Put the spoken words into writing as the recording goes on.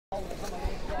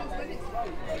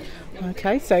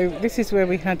Okay, so this is where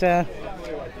we had a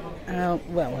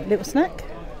little snack.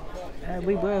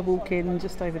 We were walking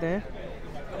just over there,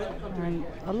 and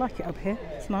I like it up here.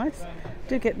 It's nice.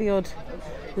 Do get the odd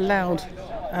loud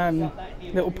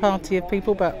little party of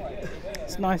people, but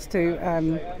it's nice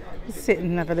to sit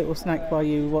and have a little snack while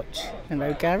you watch.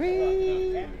 Hello,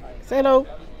 Gary. Say hello.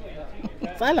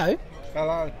 Say hello.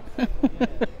 Hello.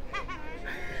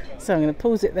 So I'm going to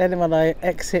pause it then while I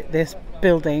exit this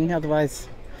building, otherwise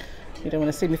you don't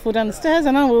want to see me fall down the stairs,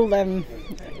 and I will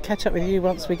catch up with you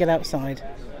once we get outside.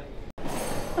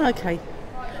 Okay,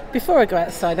 before I go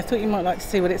outside, I thought you might like to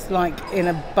see what it's like in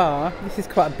a bar. This is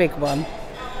quite a big one,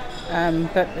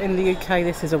 but in the UK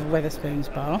this is a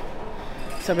Wetherspoons bar.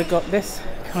 So we've got this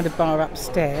kind of bar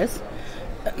upstairs.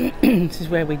 This is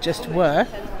where we just were.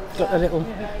 Got a little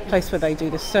place where they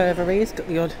do the serveries, got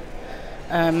the odd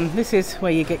this is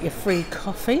where you get your free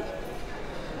coffee,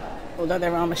 although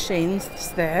there are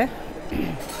machines there.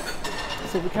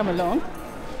 So we come along.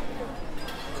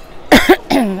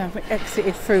 I've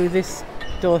exited through this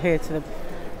door here to the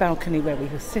balcony where we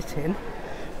were sitting,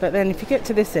 but then if you get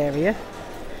to this area,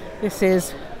 this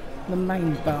is the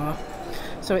main bar.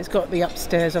 So it's got the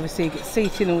upstairs, obviously you get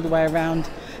seating all the way around.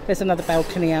 There's another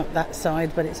balcony out that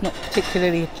side, but it's not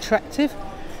particularly attractive.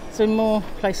 So more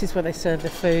places where they serve the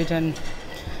food, and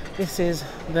this is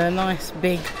the nice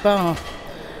big bar.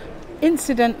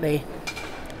 Incidentally,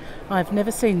 I've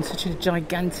never seen such a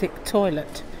gigantic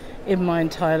toilet in my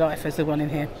entire life as the one in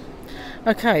here.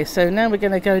 Okay, so now we're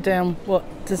going to go down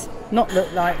what does not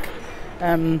look like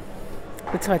the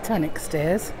Titanic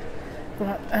stairs,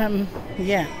 but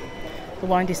yeah, the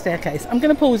windy staircase. I'm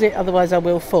going to pause it, otherwise I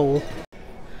will fall.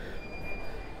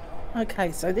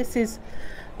 Okay, so this is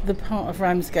the part of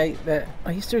Ramsgate that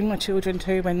I used to bring my children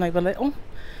to when they were little.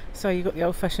 So you've got the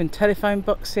old-fashioned telephone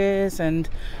boxes and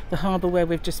the harbour where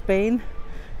we've just been.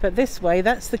 But this way,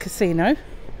 that's the casino,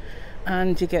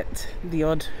 and you get the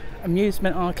odd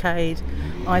amusement arcade,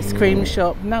 ice cream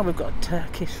shop. Now we've got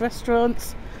Turkish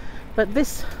restaurants. But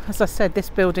this, as I said, this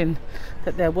building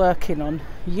that they're working on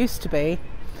used to be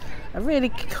a really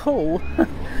cool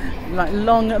like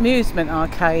long amusement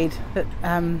arcade that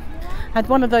had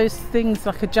one of those things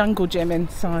like a jungle gym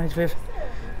inside with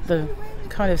the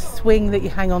kind of swing that you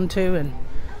hang on to, and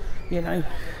you know,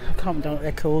 I can't remember what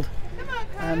they're called,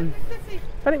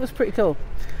 but it was pretty cool.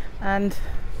 And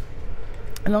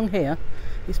along here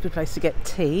used to be a place to get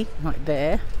tea, like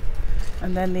there,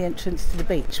 and then the entrance to the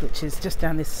beach, which is just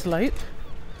down this slope.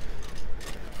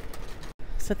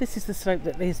 So this is the slope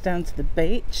that leads down to the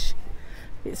beach.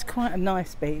 It's quite a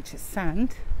nice beach, it's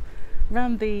sand.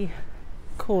 Around the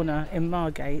corner in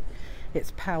Margate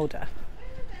it's powder,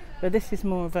 but this is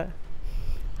more of a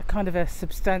kind of a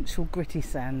substantial gritty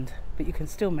sand, but you can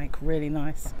still make really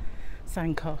nice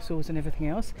sand castles and everything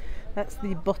else. That's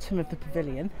the bottom of the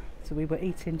pavilion, so we were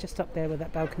eating just up there where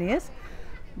that balcony is,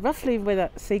 roughly where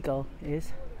that seagull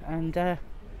is, and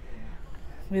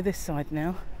we're this side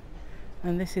now,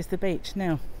 and this is the beach.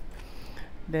 Now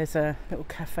there's a little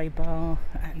cafe bar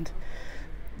and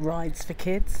rides for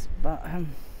kids, but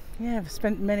yeah, I've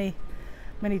spent many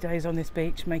days on this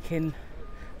beach making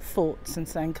forts and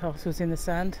sand castles in the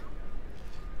sand.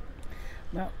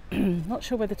 Now, not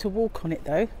sure whether to walk on it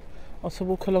though, or to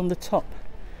walk along the top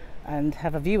and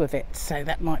have a view of it, so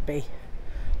that might be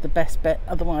the best bet.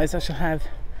 Otherwise I shall have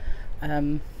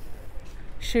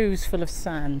shoes full of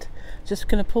sand. Just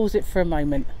going to pause it for a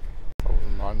moment.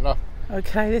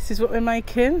 Okay, this is what we're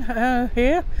making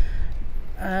here.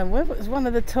 Well, it was one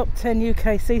of the top 10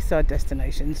 UK seaside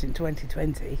destinations in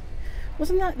 2020.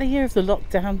 Wasn't that the year of the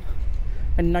lockdown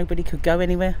when nobody could go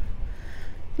anywhere?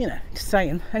 You know, just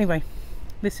saying. Anyway,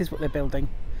 this is what they're building.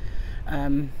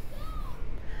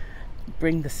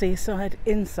 Bring the seaside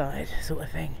inside, sort of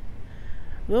thing.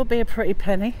 Will be a pretty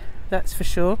penny, that's for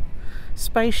sure.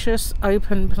 Spacious,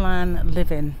 open plan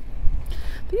living.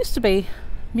 There used to be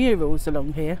murals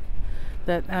along here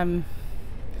that you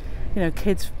know,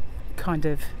 kids kind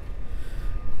of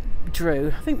drew.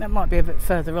 I think that might be a bit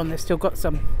further on. They've still got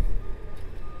some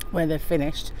where they're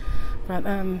finished, but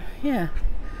yeah,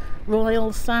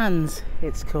 Royal Sands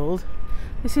it's called.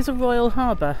 This is a royal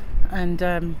harbour, and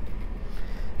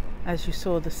as you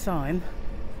saw the sign.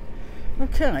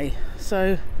 Okay,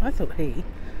 so I thought he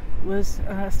was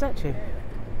a statue,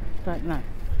 but no,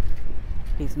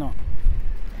 he's not.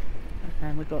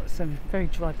 And we've got some very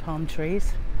dry palm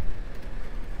trees.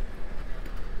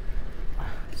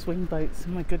 Swing boats,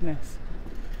 oh my goodness,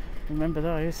 remember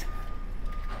those.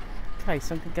 Okay,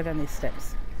 so I'm going to go down these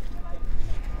steps.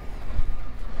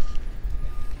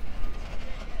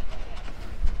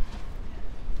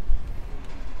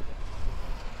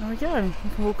 There we go. You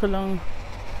can walk along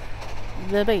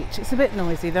the beach. It's a bit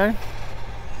noisy though,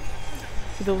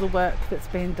 with all the work that's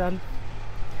being done.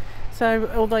 So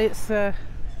although it's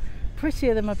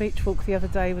prettier than my beach walk the other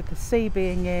day with the sea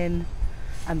being in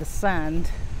and the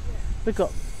sand, we've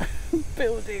got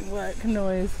building work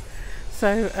noise.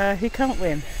 So you can't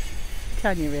win,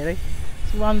 can you really?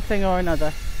 It's one thing or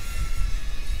another.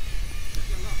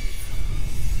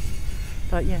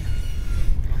 But yeah,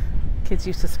 kids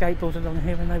used to skateboard along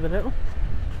here when they were little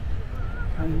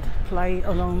and play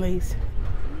along these.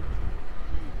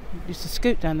 Used to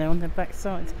scoot down there on their back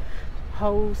sides.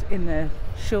 Holes in their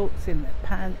shorts, in their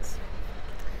pants.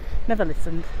 Never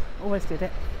listened, always did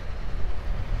it.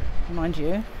 Mind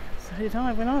you, so did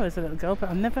I when I was a little girl, but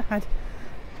I never had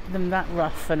them that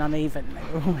rough and uneven.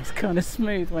 They were always kind of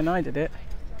smooth when I did it.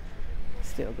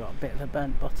 Still got a bit of a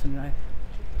burnt bottom though.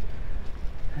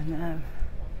 And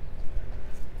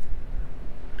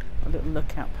a little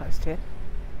lookout post here.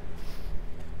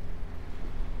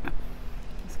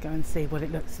 Let's go and see what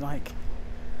it looks like.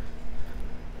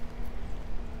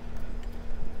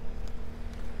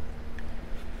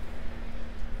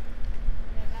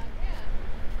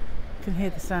 You can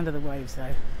hear the sound of the waves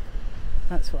though.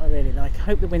 That's what I really like. I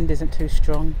hope the wind isn't too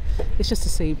strong. It's just a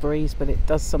sea breeze, but it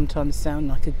does sometimes sound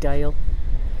like a gale.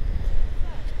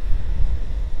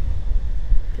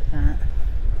 Look at that.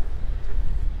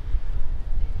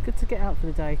 Good to get out for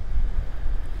the day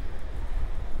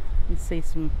and see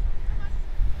some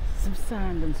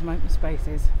sand and some open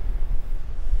spaces.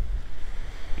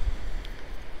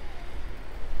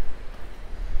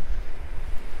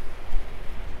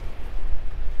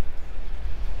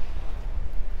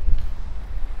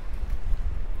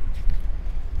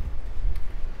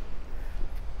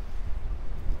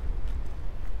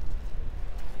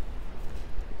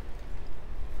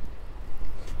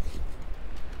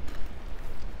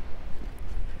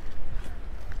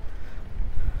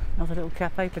 Another little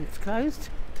cafe, but it's closed,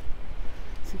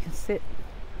 so you can sit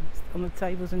on the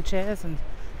tables and chairs and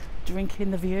drink in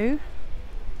the view.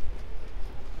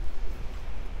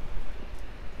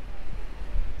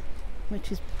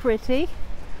 Which is pretty.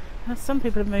 Now, some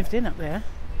people have moved in up there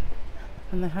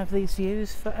and they have these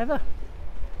views forever.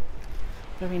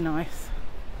 Very nice.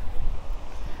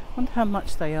 Wonder how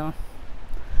much they are.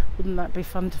 Wouldn't that be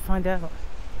fun to find out?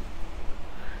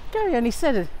 Gary only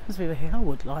said it as we were here, I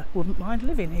wouldn't mind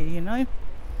living here, you know.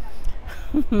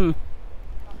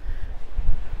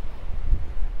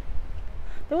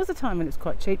 There was a time when it was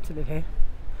quite cheap to live here.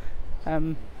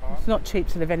 It's not cheap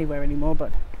to live anywhere anymore,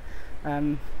 but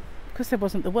because there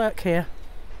wasn't the work here.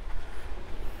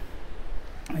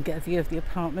 I get a view of the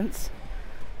apartments.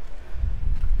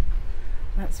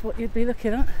 That's what you'd be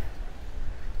looking at.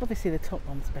 Obviously the top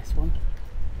one's the best one.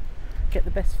 Get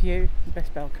the best view, the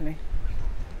best balcony.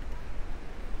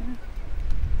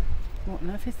 What on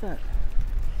earth is that?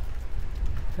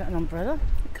 Is that an umbrella?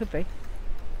 It could be.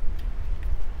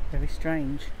 Very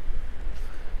strange.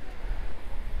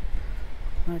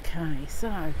 Okay,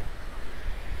 so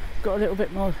got a little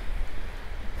bit more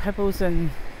pebbles and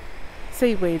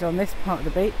seaweed on this part of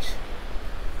the beach.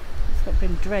 It's not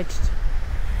been dredged.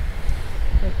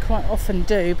 They quite often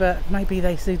do, but maybe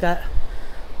they do that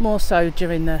more so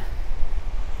during the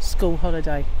school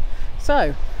holiday.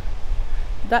 So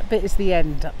that bit is the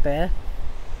end up there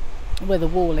where the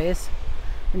wall is,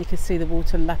 and you can see the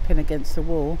water lapping against the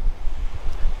wall.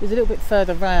 There's a little bit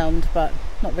further round, but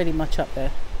not really much up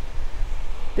there.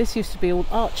 This used to be all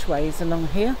archways along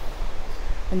here,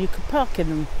 and you could park in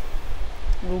them.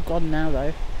 They're all gone now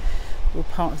though. They're all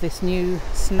part of this new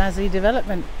snazzy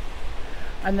development.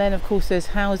 And then of course there's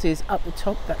houses up the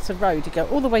top. That's a road. You go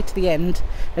all the way to the end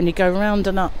and you go round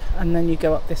and up, and then you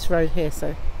go up this road here.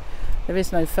 So there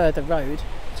is no further road.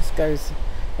 It just goes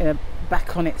in a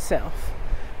back on itself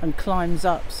and climbs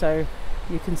up, so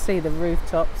you can see the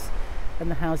rooftops and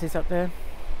the houses up there.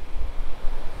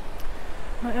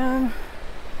 But,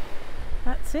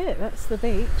 that's it. That's the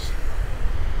beach,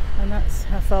 and that's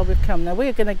how far we've come. Now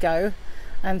we're going to go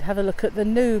and have a look at the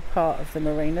new part of the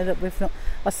marina that we've not.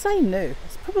 I say new,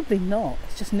 it's probably not,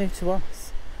 it's just new to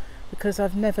us because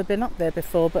I've never been up there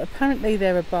before, but apparently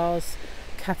there are bars,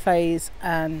 cafes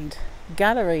and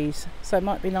galleries, so it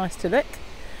might be nice to look.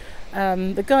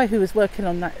 The guy who was working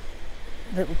on that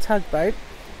little tugboat,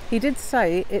 he did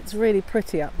say it's really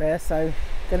pretty up there, so I'm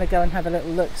going to go and have a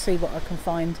little look, see what I can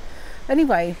find.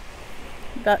 Anyway,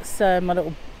 that's my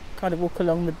little kind of walk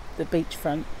along the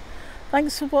beachfront.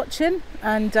 Thanks for watching,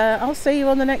 and I'll see you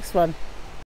on the next one.